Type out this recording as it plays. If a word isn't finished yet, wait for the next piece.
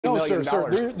No, sir.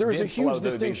 There's a huge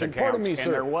distinction. Pardon me,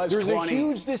 sir. There's a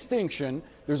huge distinction.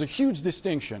 There's a huge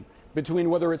distinction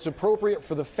between whether it's appropriate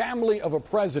for the family of a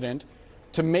president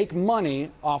to make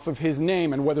money off of his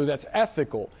name and whether that's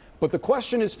ethical. But the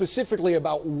question is specifically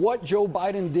about what Joe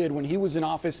Biden did when he was in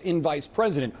office in vice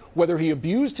president, whether he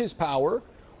abused his power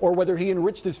or whether he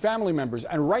enriched his family members.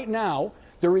 And right now,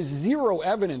 there is zero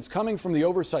evidence coming from the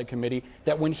Oversight Committee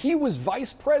that when he was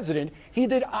vice president, he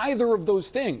did either of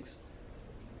those things.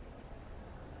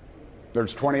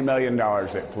 There's $20 million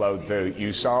that flowed through.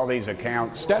 You saw these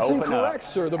accounts. That's incorrect,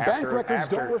 sir. The bank records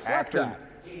don't reflect that.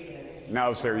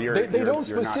 No, sir. They don't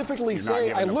specifically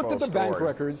say. I looked at the bank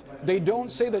records. They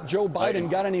don't say that Joe Biden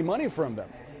got any money from them.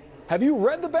 Have you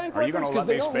read the bank records? Because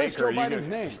they don't list Joe Biden's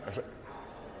name.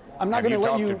 I'm not going to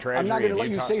let you. I'm not going to let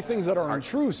you say things that are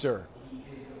untrue, sir.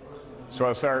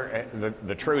 So, sir,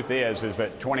 the truth is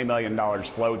that $20 million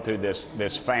flowed through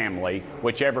this family,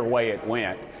 whichever way it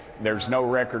went. There's no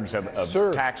records of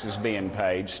taxes being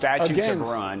paid. Statutes have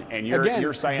run, and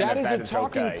you're saying that is a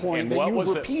talking point that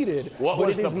you've repeated, but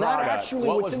it is not actually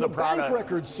what's in the bank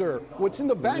records, sir. What's in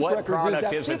the bank records is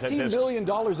that $15 million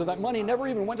of that money never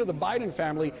even went to the Biden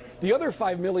family. The other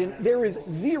 $5 million, there is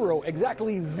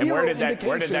exactly zero indication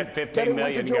where did that $15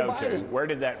 million go to? Biden.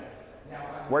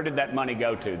 Where did that money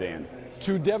go to then?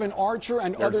 To Devin Archer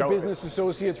and other business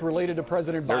associates related to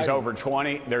President Biden.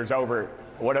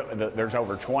 There's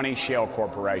over 20 shell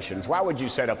corporations. Why would you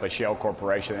set up a shell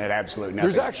corporation that had absolutely nothing?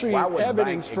 There's actually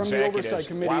evidence from the Oversight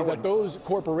Committee that those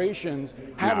corporations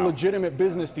had legitimate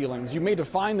business dealings. You may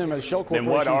define them as shell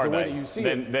corporations the way that you see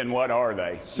it. Then what are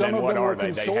they? Some of them were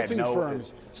consulting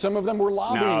firms. Some of them were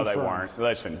lobbying firms. No, they weren't.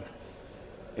 Listen.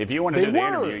 If you want to do the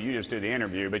interview, you just do the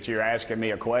interview. But you're asking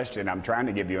me a question. I'm trying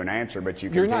to give you an answer, but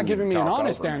you're not giving me an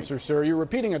honest answer, sir. You're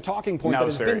repeating a talking point that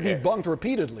has been debunked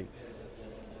repeatedly.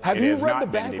 Have you read the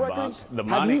bank records?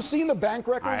 Have you seen the bank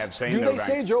records? I have seen. Do they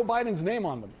say Joe Biden's name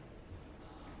on them?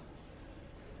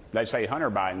 They say Hunter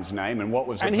Biden's name, and what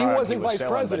was the product he wasn't vice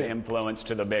president. Influence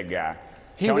to the big guy.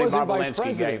 He wasn't vice president. Tony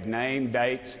Bobulinski gave name,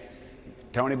 dates.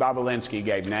 Tony Bobulinski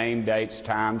gave name, dates,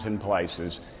 times, and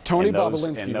places. Tony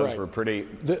Bobulinski, and those were pretty.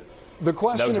 The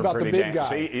question about the big guy.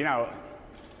 See, you know.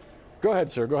 Go ahead,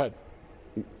 sir. Go ahead.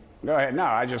 Go ahead. No,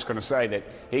 I was just going to say that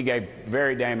he gave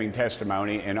very damning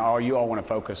testimony, and all you all want to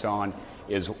focus on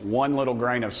is one little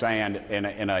grain of sand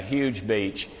in a huge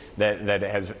beach that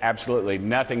has absolutely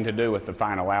nothing to do with the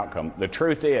final outcome. The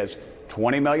truth is,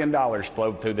 $20 million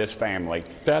flowed through this family.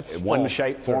 That's in one false,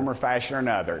 shape, form, or fashion or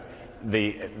another.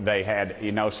 They had,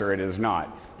 sir, it is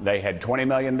not. They had $20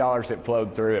 million that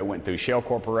flowed through. It went through shell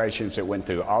corporations. It went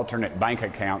through alternate bank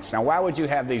accounts. Now, why would you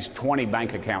have these 20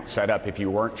 bank accounts set up if you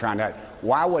weren't trying to?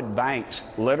 Why would banks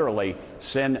literally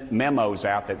send memos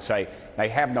out that say they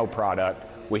have no product?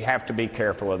 We have to be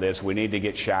careful of this. We need to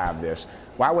get shy of this.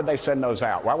 Why would they send those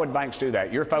out? Why would banks do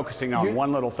that? You're focusing on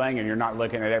one little thing and you're not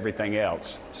looking at everything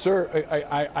else. Sir,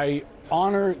 I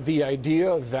honor the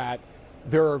idea that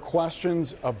there are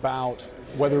questions about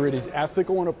whether it is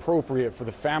ethical and appropriate for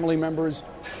the family members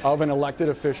of an elected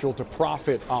official to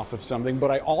profit off of something,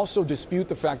 but I also dispute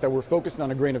the fact that we're focused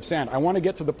on a grain of sand. I want to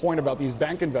get to the point about these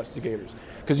bank investigators,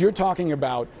 because you're talking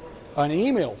about an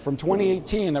email from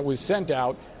 2018 that was sent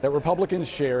out that Republicans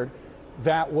shared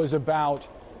that was about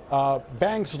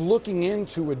banks looking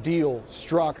into a deal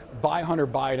struck by Hunter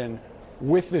Biden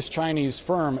with this Chinese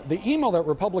firm. The email that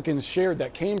Republicans shared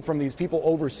that came from these people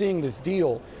overseeing this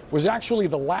deal was actually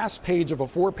the last page of a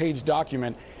 4-page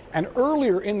document. And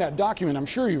earlier in that document, I'm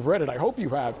sure you've read it, I hope you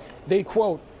have, they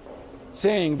quote,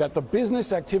 saying that the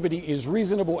business activity is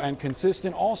reasonable and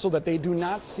consistent, also that they do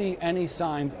not see any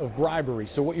signs of bribery.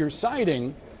 So what you're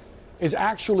citing is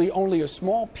actually only a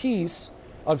small piece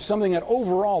of something that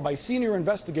overall by senior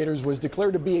investigators was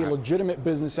declared to be a legitimate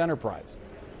business enterprise.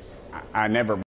 I never